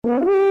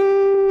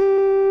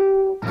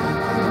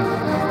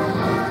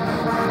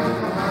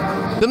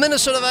The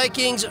Minnesota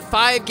Vikings'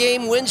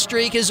 5-game win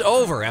streak is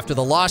over after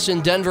the loss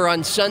in Denver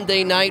on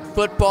Sunday Night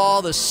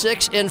Football. The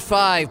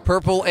 6-5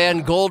 Purple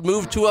and Gold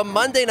moved to a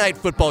Monday Night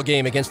Football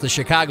game against the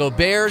Chicago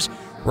Bears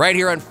right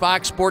here on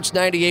Fox Sports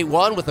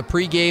 98.1 with a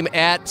pregame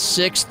at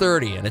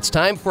 6:30. And it's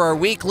time for our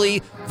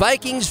weekly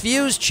Vikings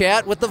Views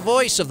chat with the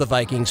voice of the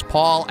Vikings,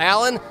 Paul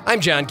Allen. I'm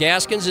John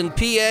Gaskins in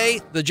PA.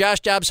 The Josh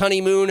Dobbs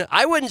honeymoon,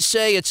 I wouldn't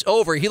say it's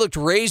over. He looked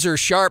razor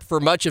sharp for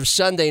much of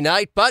Sunday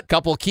night, but a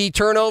couple key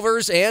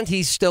turnovers, and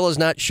he still has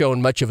not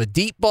shown much of a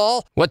deep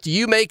ball. What do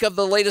you make of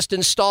the latest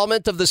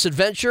installment of this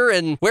adventure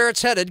and where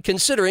it's headed,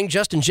 considering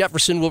Justin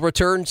Jefferson will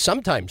return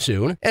sometime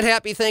soon? And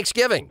happy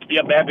Thanksgiving.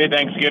 Yep, happy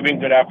Thanksgiving.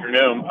 Good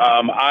afternoon.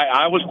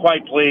 I was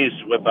quite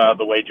pleased with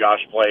the way Josh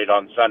played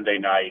on Sunday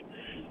night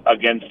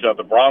against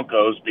the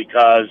Broncos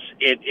because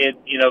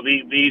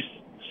these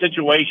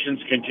situations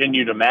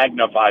continue to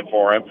magnify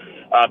for him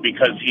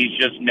because he's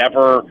just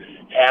never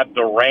had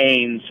the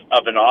reins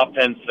of an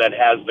offense that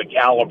has the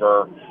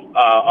caliber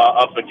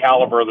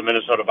of the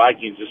Minnesota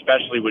Vikings,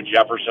 especially with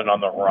Jefferson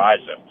on the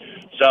horizon.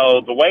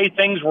 So the way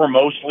things were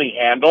mostly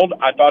handled,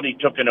 I thought he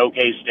took an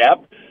okay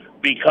step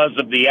because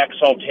of the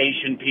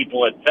exaltation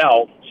people had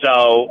felt.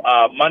 So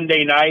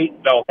Monday night,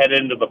 they'll head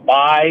into the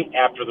bye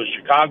after the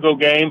Chicago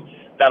game.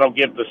 That'll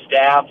give the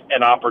staff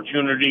an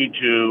opportunity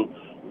to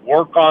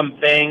work on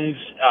things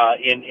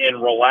in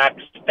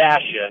relaxed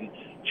fashion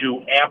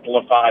to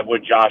amplify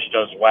what Josh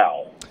does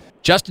well.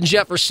 Justin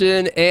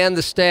Jefferson and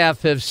the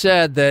staff have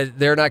said that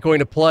they're not going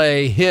to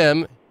play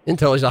him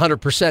until he's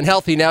 100%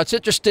 healthy. Now, it's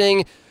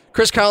interesting.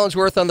 Chris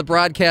Collinsworth on the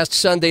broadcast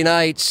Sunday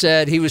night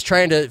said he was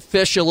trying to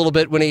fish a little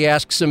bit when he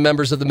asked some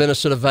members of the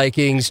Minnesota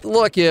Vikings,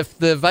 look, if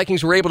the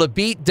Vikings were able to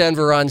beat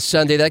Denver on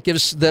Sunday, that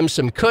gives them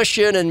some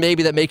cushion, and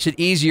maybe that makes it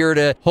easier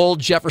to hold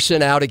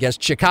Jefferson out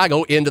against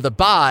Chicago into the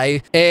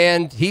bye.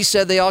 And he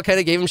said they all kind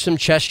of gave him some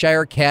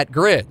Cheshire cat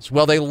grins.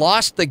 Well, they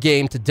lost the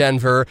game to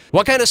Denver.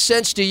 What kind of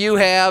sense do you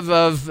have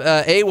of,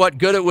 A, what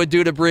good it would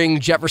do to bring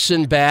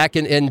Jefferson back,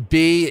 and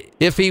B,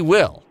 if he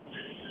will?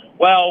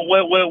 Well,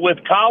 with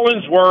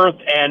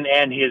Collinsworth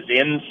and his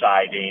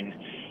insighting,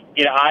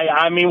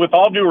 I mean, with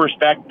all due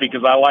respect,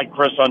 because I like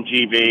Chris on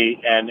TV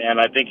and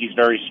I think he's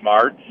very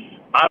smart,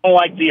 I don't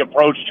like the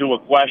approach to a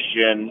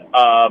question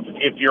of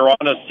if you're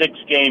on a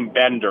 6-game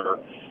bender,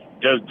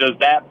 does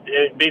that,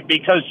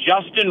 because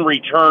Justin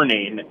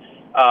returning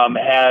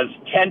has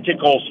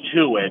tentacles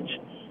to it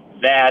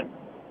that,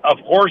 of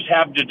course,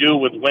 have to do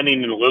with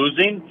winning and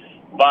losing.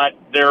 But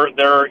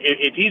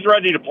if he's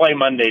ready to play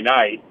Monday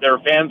night, there are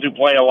fans who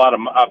pay a lot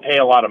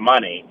of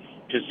money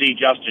to see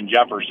Justin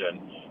Jefferson,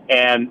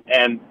 and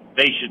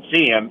they should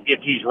see him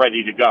if he's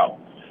ready to go.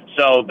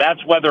 So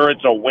that's whether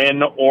it's a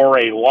win or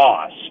a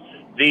loss.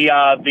 The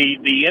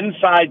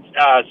inside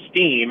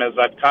steam, as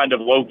I've kind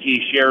of low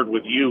key shared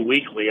with you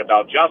weekly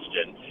about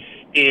Justin,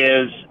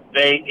 is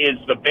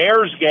the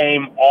Bears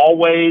game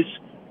always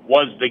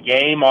was the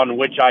game on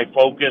which I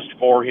focused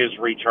for his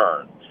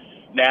return.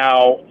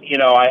 Now,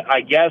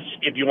 I guess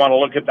if you want to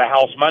look at the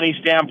house money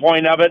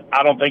standpoint of it,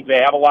 I don't think they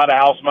have a lot of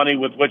house money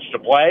with which to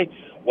play,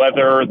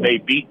 whether they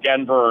beat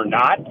Denver or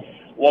not.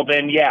 Well,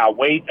 then, yeah,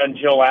 wait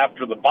until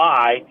after the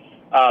bye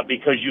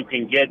because you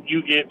can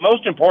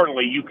most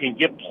importantly, you can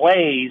get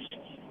plays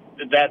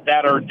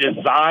that are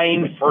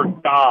designed for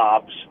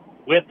Dobbs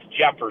with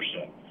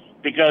Jefferson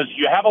because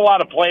you have a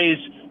lot of plays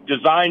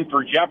designed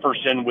for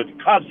Jefferson with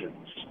Cousins.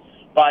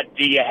 But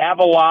do you have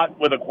a lot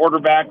with a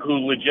quarterback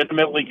who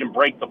legitimately can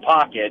break the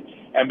pocket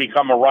and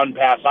become a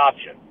run-pass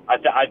option?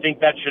 I think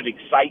that should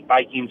excite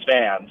Vikings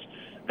fans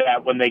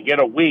that when they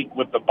get a week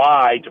with the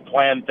bye to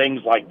plan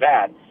things like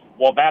that,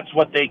 well, that's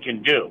what they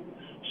can do.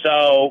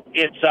 So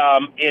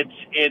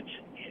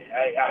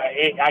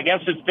I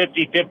guess it's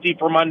 50-50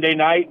 for Monday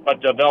night,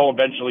 but they'll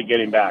eventually get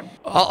him back.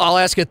 I'll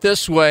ask it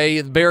this way.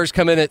 The Bears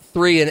come in at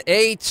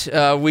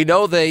 3-8. We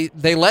know they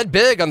led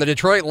big on the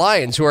Detroit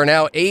Lions, who are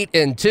now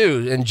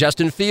 8-2, and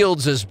Justin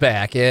Fields is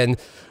back. And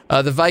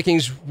the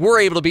Vikings were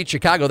able to beat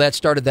Chicago. That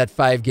started that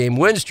 5-game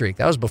win streak.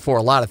 That was before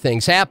a lot of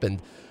things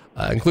happened,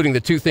 including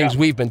the two things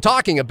we've been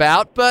talking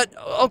about. But,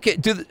 okay,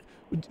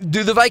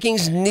 do the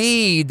Vikings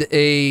need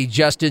a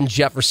Justin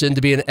Jefferson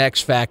to be an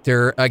X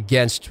factor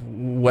against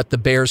what the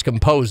Bears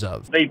compose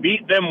of? They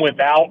beat them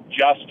without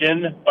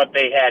Justin, but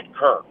they had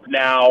Kirk.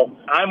 Now,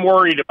 I'm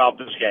worried about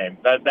this game.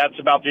 That's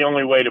about the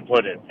only way to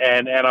put it.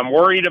 And I'm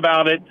worried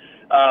about it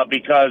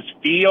because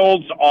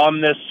Fields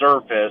on this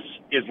surface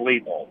is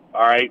lethal.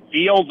 All right?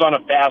 Fields on a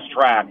fast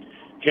track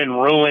can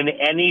ruin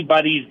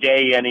anybody's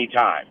day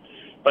anytime.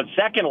 But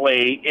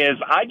secondly is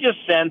I just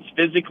sense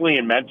physically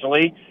and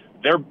mentally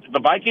the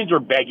Vikings are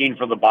begging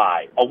for the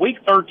bye. A Week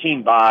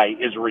 13 bye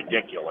is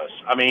ridiculous.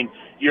 I mean,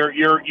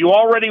 you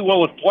already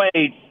will have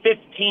played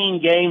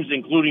 15 games,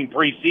 including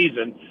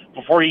preseason,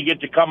 before you get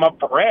to come up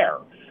for air.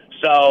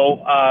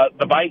 So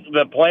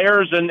the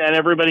players and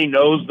everybody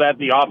knows that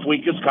the off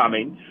week is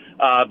coming.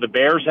 The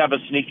Bears have a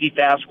sneaky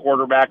fast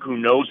quarterback who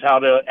knows how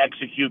to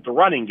execute the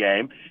running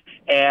game,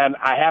 and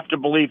I have to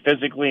believe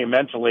physically and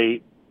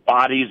mentally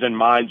bodies and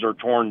minds are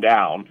torn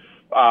down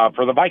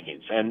for the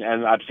Vikings. And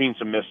I've seen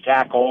some missed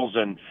tackles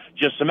and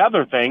just some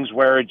other things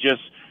where it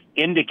just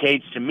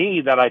indicates to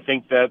me that I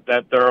think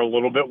that they're a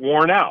little bit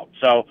worn out.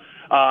 So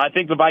I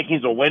think the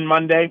Vikings will win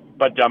Monday,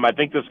 but I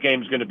think this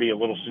game's going to be a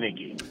little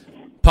sneaky.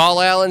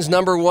 Paul Allen's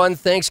number one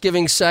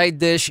Thanksgiving side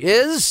dish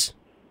is?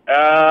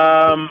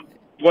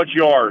 What's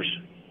yours?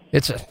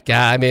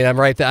 I'm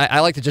right there. I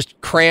like to just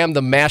cram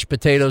the mashed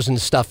potatoes and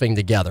stuffing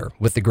together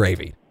with the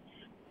gravy.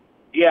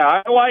 Yeah,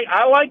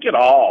 I like it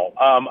all.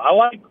 I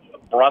like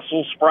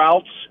Brussels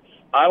sprouts.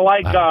 I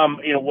like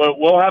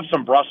we'll have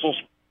some Brussels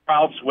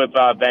sprouts with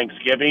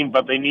Thanksgiving,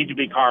 but they need to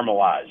be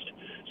caramelized.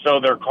 So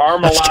they're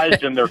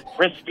caramelized and they're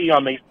crispy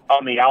on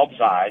the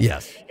outside.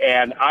 Yes.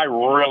 And I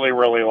really,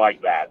 really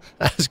like that.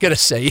 I was going to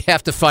say, you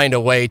have to find a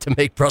way to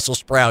make Brussels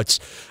sprouts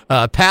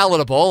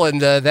palatable,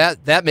 and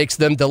that makes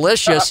them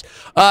delicious.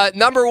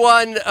 Number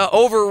one,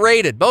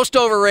 most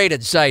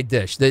overrated side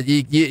dish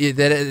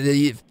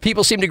that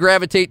people seem to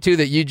gravitate to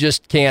that you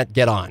just can't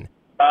get on.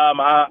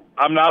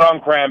 I'm not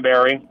on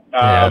cranberry.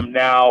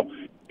 Now,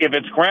 if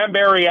it's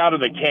cranberry out of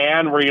the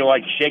can where you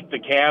shake the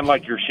can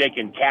like you're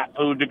shaking cat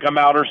food to come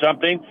out or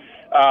something,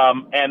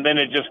 and then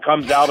it just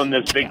comes out in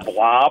this big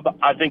blob,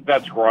 I think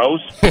that's gross.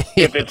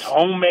 If it's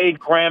homemade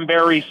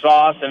cranberry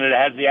sauce and it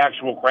has the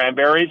actual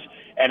cranberries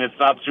and it's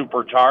not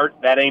super tart,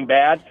 that ain't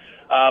bad.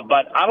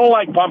 But I don't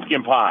like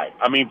pumpkin pie.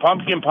 I mean,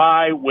 pumpkin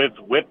pie with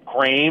whipped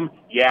cream,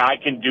 yeah, I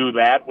can do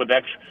that with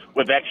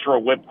extra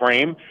whipped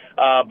cream.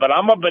 But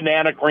I'm a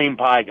banana cream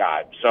pie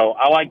guy. So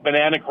I like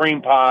banana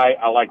cream pie.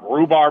 I like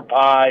rhubarb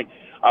pie.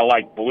 I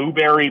like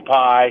blueberry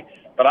pie.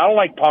 But I don't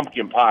like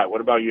pumpkin pie. What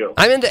about you?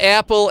 I'm into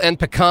apple and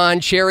pecan.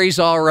 Cherry's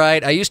all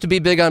right. I used to be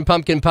big on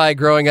pumpkin pie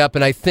growing up,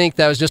 and I think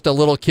that was just a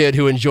little kid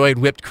who enjoyed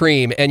whipped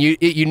cream. And you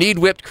need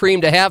whipped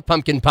cream to have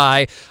pumpkin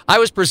pie. I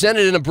was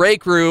presented in a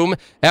break room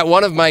at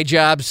one of my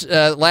jobs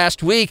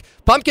last week.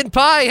 Pumpkin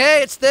pie,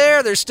 hey, it's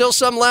there. There's still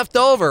some left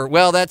over.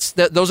 Well,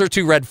 those are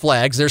two red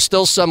flags. There's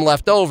still some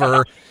left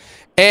over.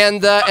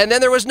 And then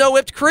there was no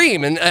whipped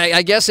cream, and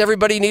I guess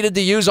everybody needed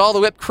to use all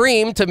the whipped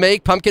cream to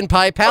make pumpkin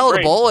pie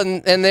palatable,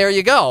 and there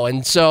you go.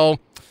 And so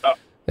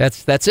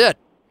that's it.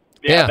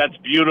 Yeah, that's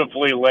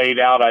beautifully laid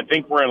out. I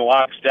think we're in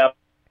lockstep.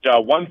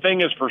 One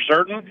thing is for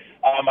certain,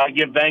 I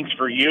give thanks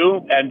for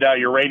you and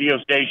your radio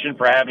station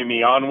for having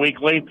me on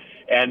weekly,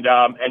 and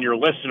your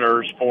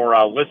listeners for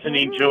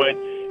listening to it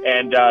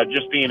and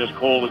just being as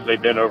cool as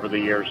they've been over the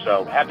years.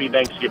 So happy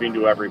Thanksgiving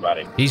to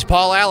everybody. He's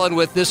Paul Allen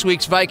with this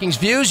week's Vikings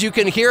Views. You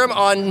can hear him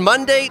on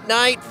Monday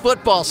Night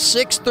Football,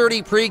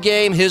 6:30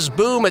 pregame, his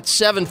boom at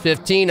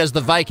 7:15 as the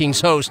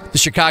Vikings host the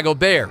Chicago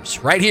Bears.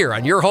 Right here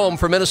on your home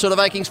for Minnesota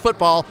Vikings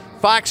football,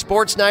 Fox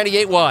Sports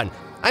 98.1.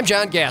 I'm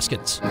John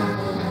Gaskins.